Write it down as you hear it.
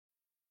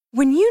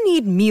When you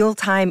need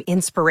mealtime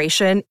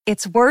inspiration,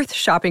 it's worth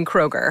shopping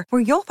Kroger,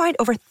 where you'll find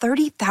over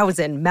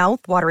 30,000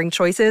 mouth-watering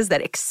choices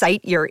that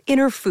excite your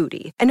inner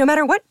foodie. And no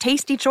matter what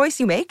tasty choice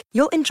you make,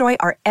 you'll enjoy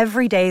our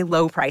everyday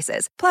low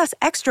prices, plus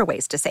extra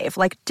ways to save,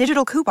 like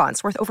digital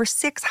coupons worth over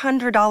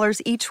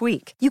 $600 each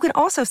week. You can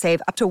also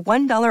save up to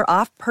 $1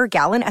 off per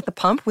gallon at the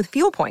pump with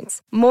fuel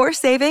points. More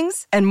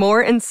savings and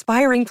more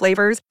inspiring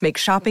flavors make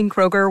shopping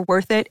Kroger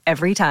worth it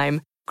every time.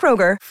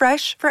 Kroger,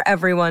 fresh for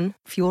everyone.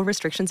 Fuel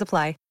restrictions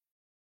apply.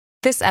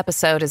 This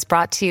episode is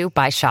brought to you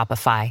by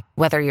Shopify.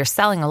 Whether you're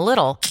selling a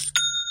little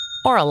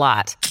or a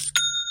lot,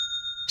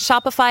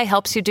 Shopify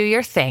helps you do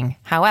your thing,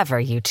 however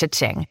you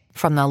cha-ching.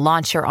 From the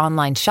launch your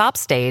online shop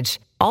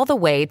stage, all the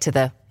way to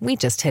the we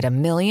just hit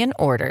 1 million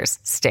orders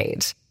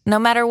stage. No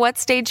matter what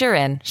stage you're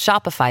in,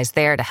 Shopify's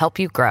there to help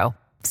you grow.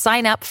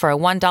 Sign up for a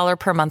 $1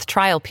 per month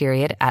trial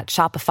period at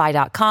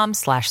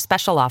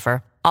shopify.com/special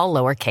offer, all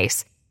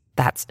lowercase.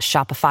 That's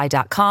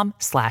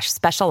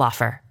shopify.com/special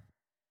offer.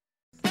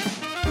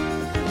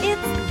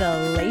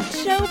 The Late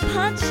Show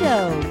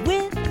Poncho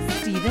with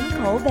Stephen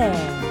Colbert.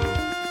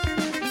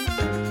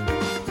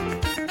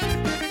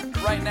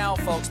 Right now,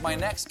 folks, my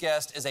next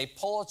guest is a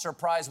Pulitzer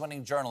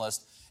Prize-winning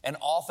journalist and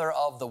author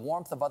of The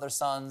Warmth of Other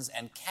Suns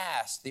and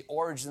Caste, The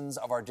Origins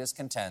of Our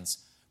Discontents.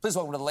 Please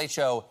welcome to The Late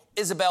Show,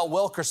 Isabel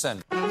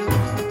Wilkerson. So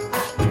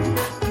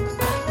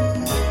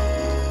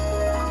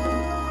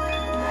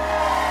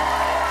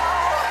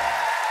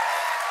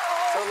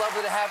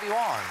lovely to have you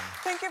on.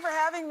 Thank you for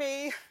having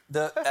me.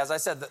 As I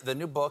said, the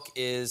new book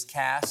is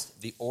Caste,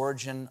 The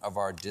Origin of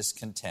Our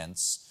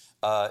Discontents.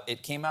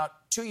 It came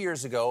out 2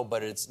 years ago,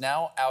 but it's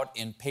now out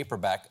in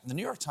paperback. The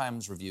New York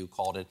Times Review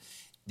called it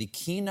the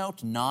keynote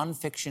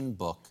nonfiction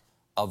book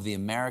of the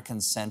American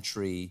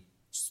century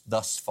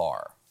thus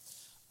far.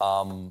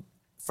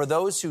 For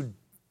those who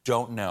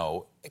don't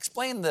know,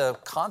 explain the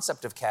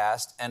concept of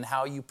caste and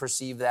how you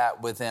perceive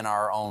that within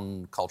our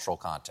own cultural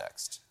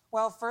context.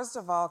 Well, first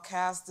of all,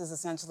 caste is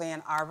essentially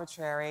an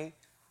arbitrary,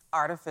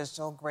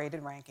 artificial,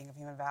 graded ranking of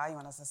human value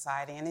in a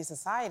society. Any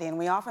society, and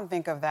we often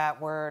think of that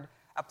word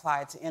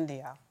applied to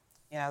India,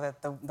 you know,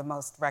 the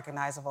most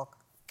recognizable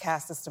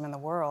caste system in the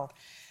world.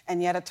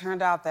 And yet it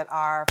turned out that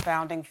our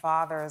founding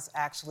fathers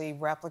actually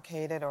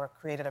replicated or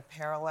created a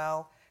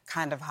parallel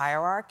kind of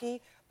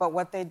hierarchy. But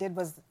what they did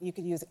was you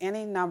could use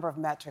any number of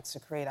metrics to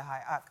create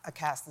a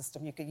caste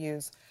system. You could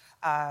use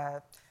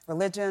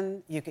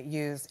religion, you could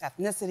use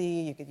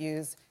ethnicity, you could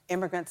use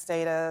immigrant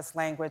status,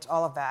 language,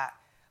 all of that.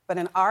 But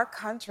in our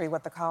country,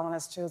 what the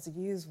colonists chose to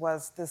use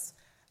was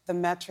the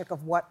metric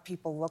of what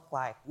people look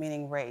like,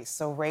 meaning race.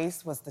 So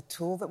race was the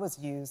tool that was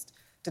used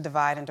to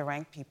divide and to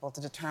rank people,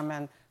 to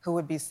determine who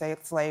would be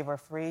slave or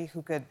free,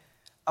 who could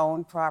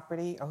own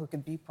property, or who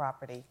could be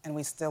property. And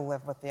we still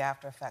live with the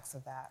after effects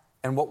of that.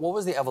 And what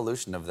was the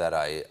evolution of that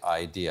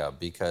idea?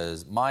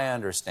 Because my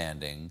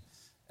understanding,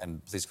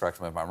 and please correct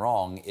me if I'm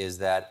wrong, is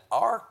that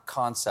our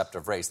concept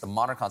of race, the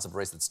modern concept of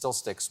race that still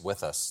sticks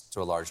with us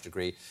to a large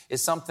degree,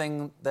 is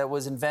something that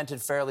was invented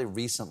fairly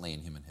recently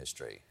in human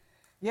history.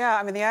 Yeah,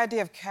 I mean, the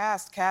idea of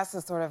caste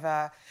is sort of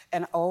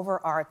an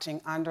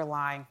overarching,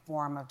 underlying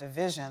form of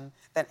division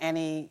that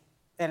any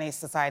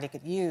society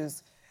could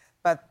use.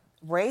 But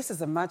race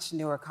is a much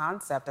newer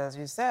concept, as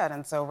you said,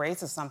 and so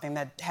race is something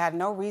that had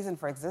no reason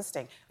for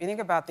existing. If you think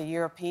about the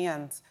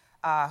Europeans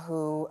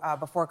who,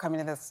 before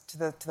coming to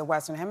the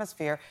Western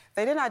Hemisphere,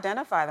 they didn't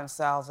identify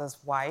themselves as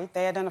white.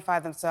 They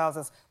identified themselves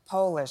as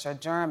Polish or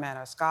German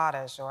or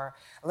Scottish or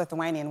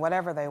Lithuanian,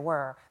 whatever they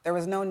were. There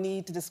was no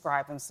need to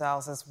describe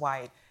themselves as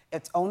white.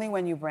 It's only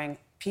when you bring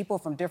people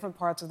from different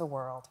parts of the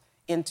world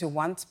into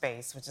one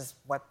space, which is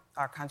what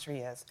our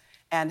country is,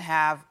 and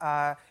have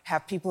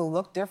people who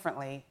look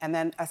differently, and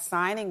then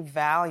assigning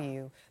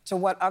value to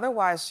what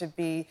otherwise should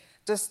be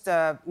just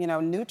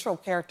neutral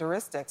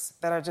characteristics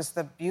that are just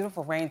the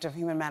beautiful range of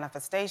human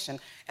manifestation.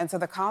 And so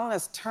the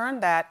colonists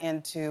turned that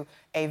into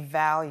a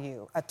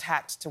value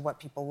attached to what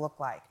people look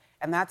like.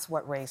 And that's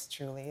what race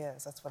truly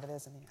is. That's what it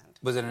is in the end.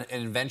 Was it an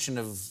invention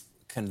of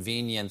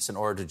convenience in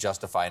order to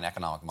justify an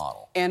economic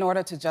model? In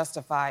order to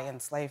justify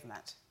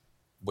enslavement.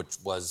 Which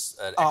was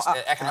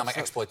economic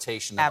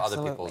exploitation of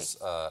other people's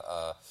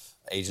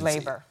agency.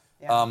 Labor.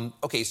 Yeah.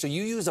 Okay, so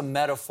you use a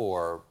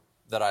metaphor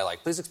that I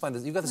like. Please explain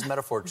this. You've got this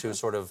metaphor to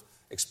sort of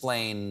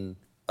explain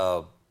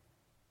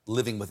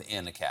living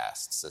within a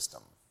caste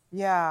system.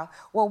 Yeah.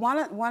 Well,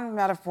 one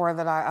metaphor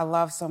that I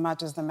love so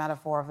much is the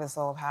metaphor of this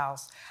old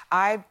house.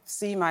 I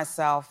see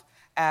myself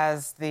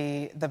as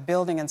the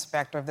building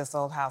inspector of this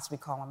old house we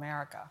call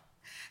America.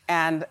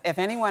 And if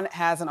anyone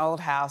has an old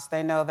house,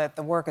 they know that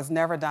the work is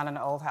never done in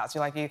an old house.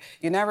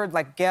 You never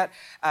get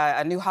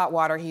a new hot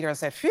water heater and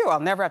say, phew, I'll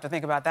never have to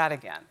think about that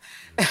again.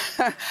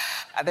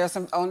 There's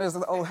some owners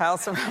of the old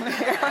house around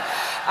here.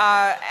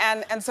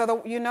 And so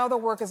the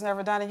work is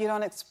never done and you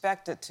don't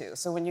expect it to.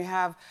 So when you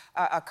have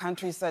a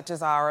country such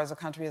as ours, a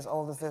country as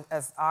old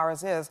as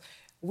ours is,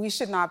 we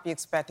should not be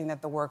expecting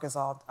that the work is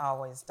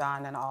always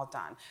done and all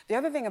done. The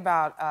other thing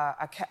about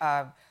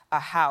a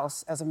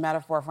house as a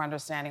metaphor for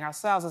understanding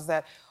ourselves is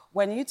that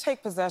when you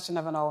take possession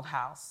of an old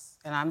house,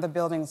 and I'm the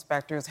building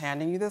inspector who's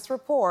handing you this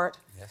report,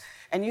 yes,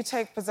 and you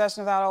take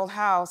possession of that old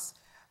house,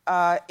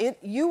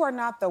 you are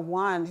not the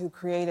one who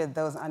created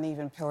those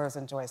uneven pillars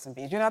and joists and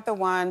beams. You're not the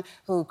one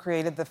who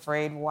created the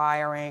frayed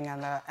wiring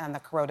and the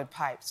corroded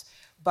pipes.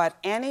 But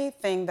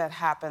anything that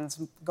happens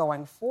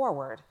going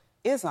forward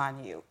is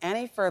on you.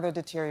 Any further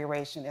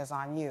deterioration is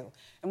on you.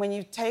 And when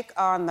you take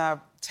on the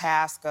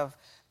task of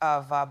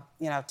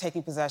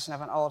taking possession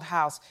of an old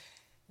house,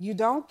 you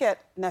don't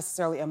get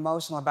necessarily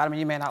emotional about it. I mean,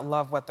 you may not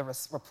love what the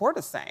report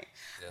is saying,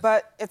 yes,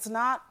 but it's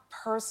not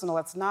personal.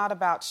 It's not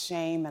about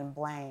shame and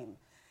blame.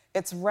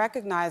 It's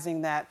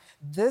recognizing that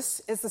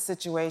this is the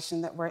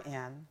situation that we're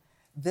in.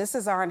 This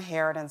is our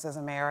inheritance as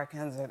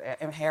Americans,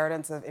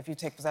 inheritance of if you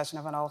take possession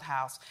of an old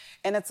house.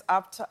 And it's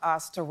up to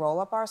us to roll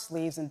up our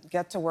sleeves and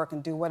get to work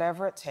and do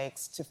whatever it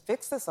takes to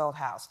fix this old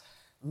house.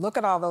 Look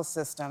at all those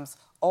systems,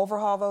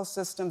 overhaul those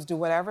systems, do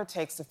whatever it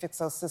takes to fix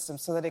those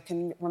systems so that it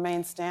can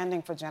remain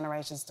standing for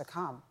generations to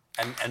come.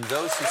 And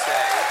those who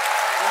say,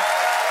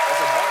 that's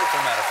a wonderful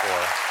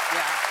metaphor.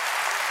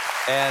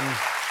 Yeah.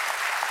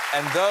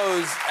 And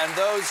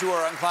those who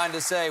are inclined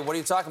to say, what are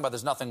you talking about?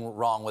 There's nothing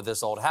wrong with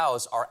this old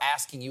house, are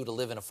asking you to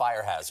live in a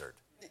fire hazard.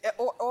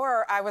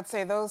 Or I would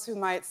say those who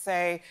might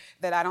say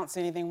that I don't see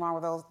anything wrong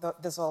with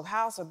this old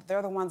house,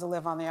 they're the ones who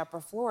live on the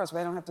upper floors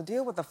where they don't have to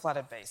deal with the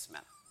flooded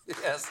basement.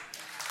 Yes.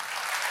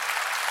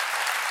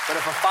 But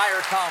if a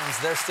fire comes,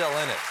 they're still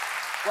in it.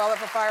 Well,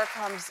 if a fire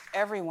comes,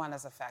 everyone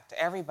is affected.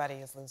 Everybody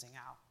is losing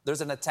out.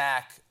 There's an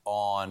attack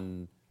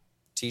on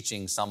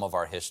teaching some of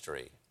our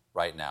history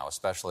right now,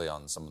 especially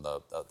on some of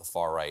the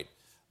far right.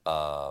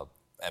 But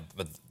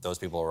those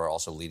people are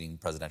also leading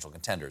presidential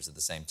contenders at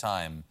the same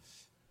time.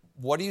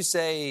 What do you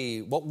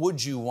say, what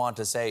would you want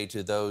to say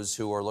to those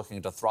who are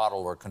looking to throttle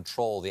or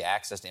control the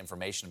access to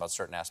information about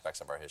certain aspects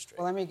of our history?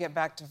 Well, let me get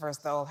back to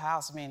first the old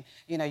house. I mean,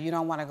 you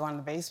don't want to go in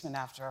the basement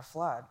after a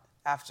flood,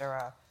 after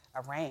a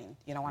rain.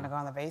 You don't want to go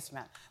in the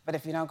basement. But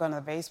if you don't go in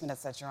the basement,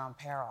 it's at your own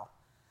peril.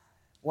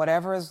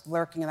 Whatever is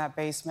lurking in that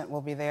basement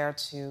will be there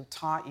to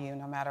taunt you,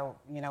 no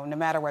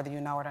matter whether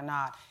you know it or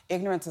not.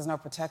 Ignorance is no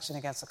protection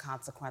against the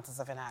consequences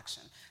of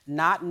inaction.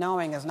 Not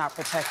knowing is not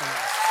protecting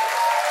us.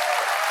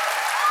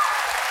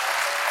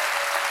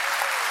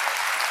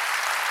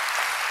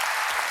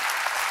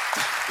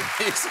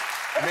 You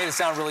made it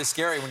sound really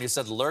scary when you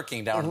said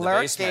lurking down in the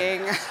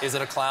basement. Is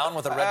it a clown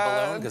with a red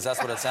balloon? Because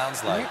that's what it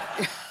sounds like.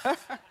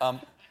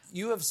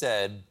 You have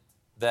said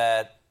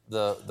that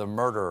the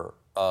murder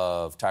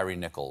of Tyree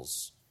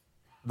Nichols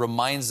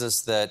reminds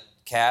us that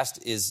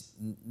caste is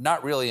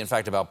not really, in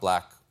fact, about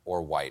black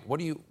or white. What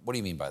do you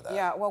mean by that?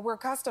 Yeah, well, we're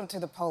accustomed to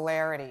the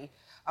polarity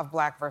of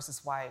black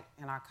versus white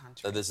in our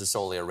country. So this is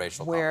solely a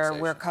racial conversation.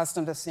 We're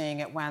accustomed to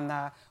seeing it when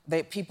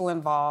the people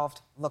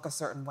involved look a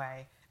certain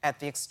way at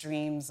the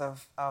extremes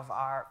of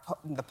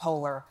the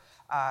polar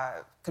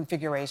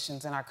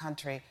configurations in our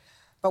country.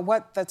 But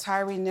what the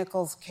Tyree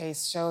Nichols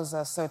case shows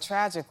us so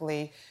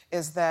tragically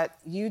is that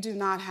you do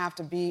not have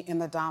to be in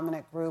the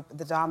dominant group,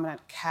 the dominant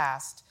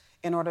caste,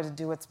 in order to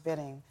do its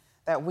bidding.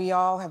 That we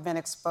all have been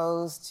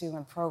exposed to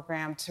and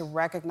programmed to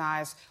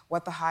recognize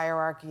what the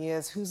hierarchy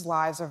is, whose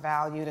lives are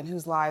valued and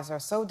whose lives are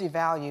so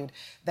devalued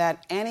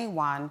that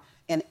anyone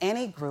in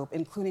any group,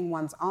 including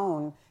one's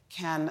own,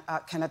 can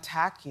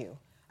attack you.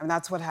 And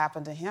that's what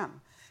happened to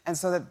him. And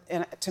so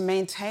that to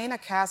maintain a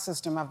caste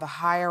system of the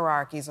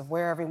hierarchies of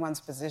where everyone's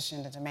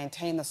positioned and to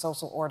maintain the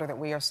social order that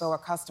we are so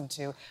accustomed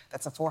to,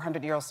 that's a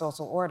 400-year-old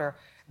social order,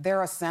 there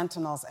are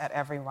sentinels at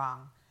every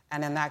rung.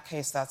 And in that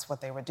case, that's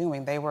what they were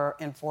doing. They were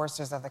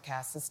enforcers of the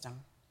caste system.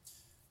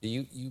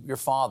 Your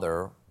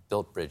father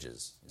built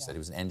bridges. You said he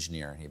was an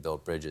engineer. He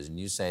built bridges. And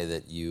you say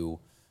that you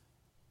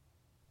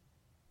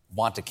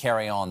want to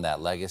carry on that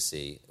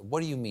legacy.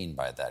 What do you mean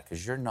by that?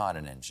 Because you're not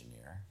an engineer.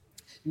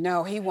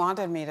 No, he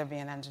wanted me to be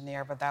an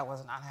engineer, but that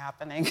was not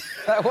happening.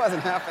 That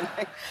wasn't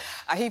happening.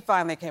 He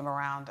finally came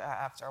around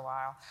after a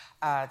while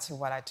to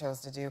what I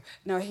chose to do.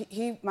 No,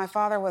 my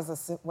father was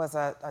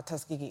a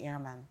Tuskegee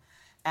Airman,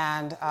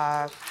 and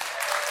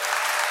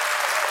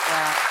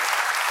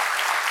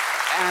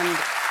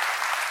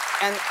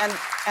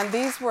and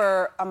these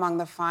were among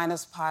the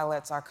finest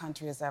pilots our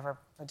country has ever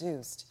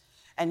produced.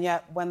 And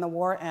yet, when the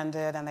war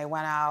ended and they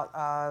went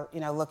out,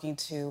 looking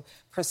to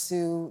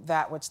pursue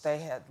that which they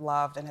had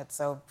loved and had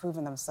so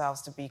proven themselves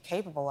to be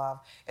capable of,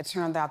 it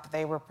turned out that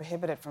they were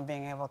prohibited from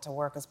being able to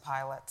work as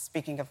pilots,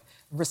 speaking of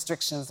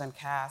restrictions and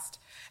caste.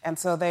 And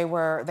so they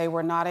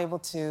were not able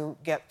to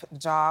get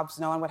jobs.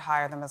 No one would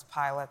hire them as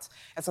pilots.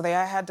 And so they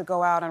had to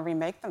go out and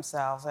remake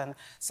themselves. And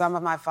some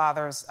of my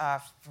father's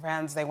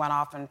friends, they went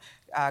off and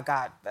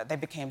they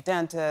became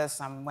dentists,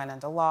 some went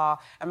into law,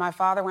 and my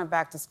father went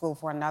back to school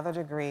for another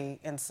degree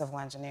in civil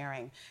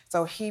engineering.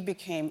 So he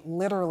became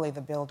literally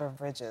the builder of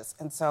bridges.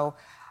 And so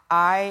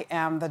I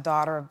am the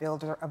daughter of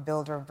a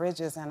builder of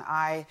bridges, and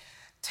I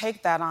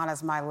take that on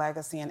as my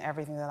legacy in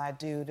everything that I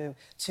do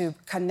to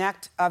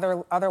connect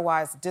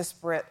otherwise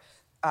disparate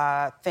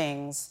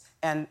things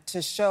and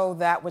to show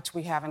that which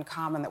we have in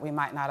common that we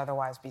might not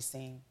otherwise be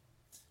seeing.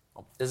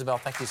 Well, Isabel,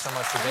 thank you so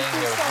much for being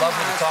here. It was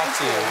lovely to talk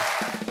to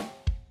you.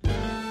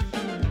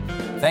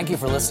 Thank you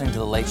for listening to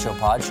The Late Show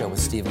Pod Show with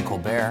Stephen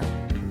Colbert.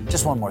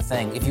 Just one more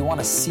thing. If you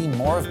want to see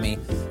more of me,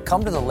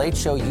 come to The Late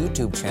Show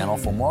YouTube channel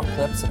for more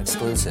clips and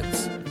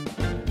exclusives.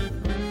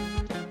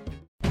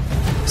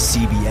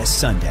 CBS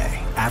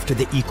Sunday, after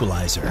The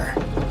Equalizer.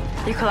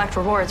 You collect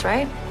rewards,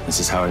 right?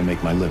 This is how I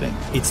make my living.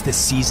 It's the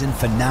season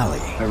finale.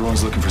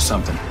 Everyone's looking for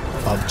something.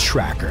 Of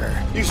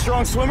Tracker. You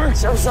strong swimmer?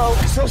 So-so.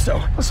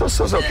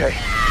 So-so's okay.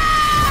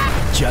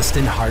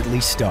 Justin Hartley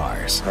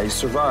stars. How you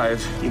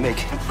survive, you make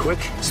quick,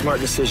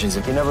 smart decisions,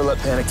 and you never let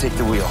panic take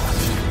the wheel.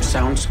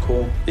 Sounds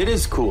cool. It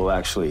is cool,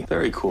 actually.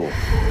 Very cool.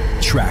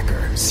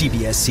 Tracker,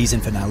 CBS season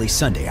finale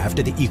Sunday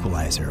after The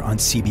Equalizer on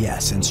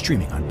CBS and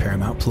streaming on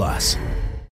Paramount+.